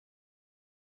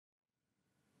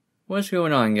What's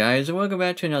going on, guys, and welcome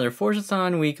back to another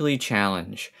Forzathon Weekly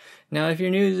Challenge. Now, if you're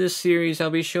new to this series, I'll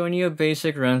be showing you a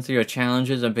basic run-through of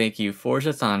challenges that make you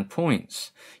Forzathon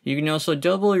points. You can also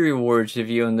double your rewards if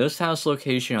you own this house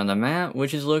location on the map,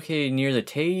 which is located near the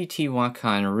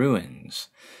Teotihuacan ruins.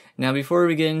 Now, before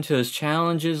we get into those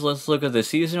challenges, let's look at the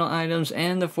seasonal items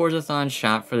and the Forzathon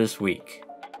shop for this week.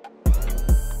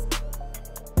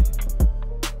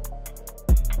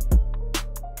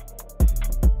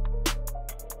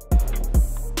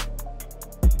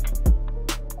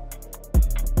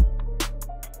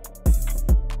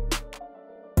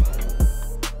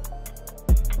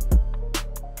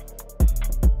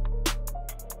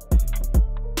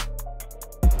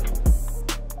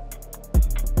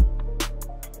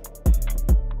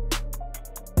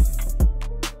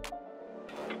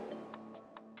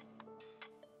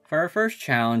 For our first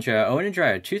challenge, I want to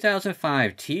drive a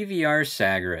 2005 TVR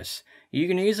Sagaris. You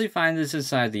can easily find this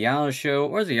inside the auto show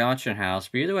or the auction house,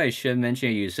 but either way I should mention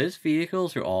I use this vehicle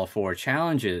through all 4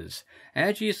 challenges.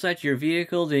 After you select your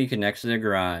vehicle, then you can exit the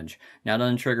garage. Now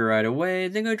don't trigger right away,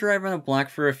 then go drive around the block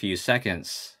for a few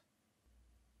seconds.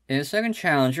 In the second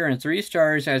challenge, you're in 3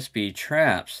 stars at speed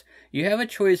traps. You have a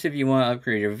choice if you want to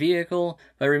upgrade your vehicle,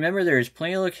 but remember there is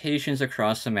plenty of locations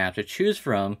across the map to choose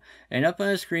from, and up on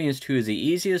the screen is 2 of the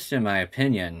easiest in my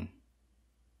opinion.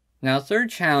 Now, third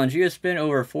challenge, you have spent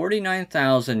over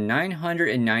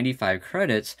 49,995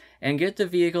 credits and get the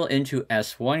vehicle into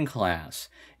S1 class.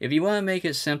 If you want to make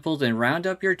it simple, then round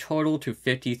up your total to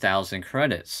 50,000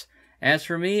 credits. As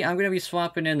for me, I'm going to be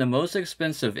swapping in the most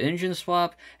expensive engine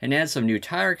swap and add some new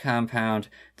tire compound,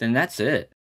 then that's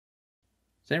it.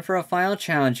 Then for a final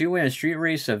challenge, you win a street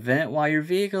race event while your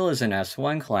vehicle is in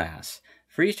S1 class.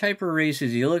 For each type of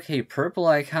races, you locate purple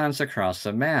icons across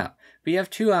the map, but you have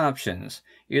 2 options.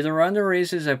 Either run the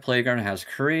races that Playground has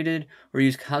created, or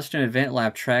use custom event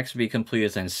lap tracks to be completed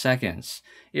within seconds.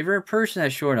 If you're a person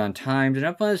that's short on time, then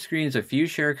up on the screen is a few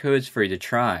share codes for you to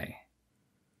try.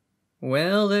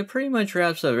 Well, that pretty much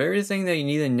wraps up everything that you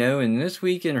need to know in this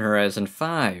week in Horizon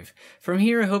 5. From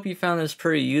here, I hope you found this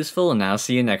pretty useful, and I'll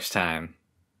see you next time.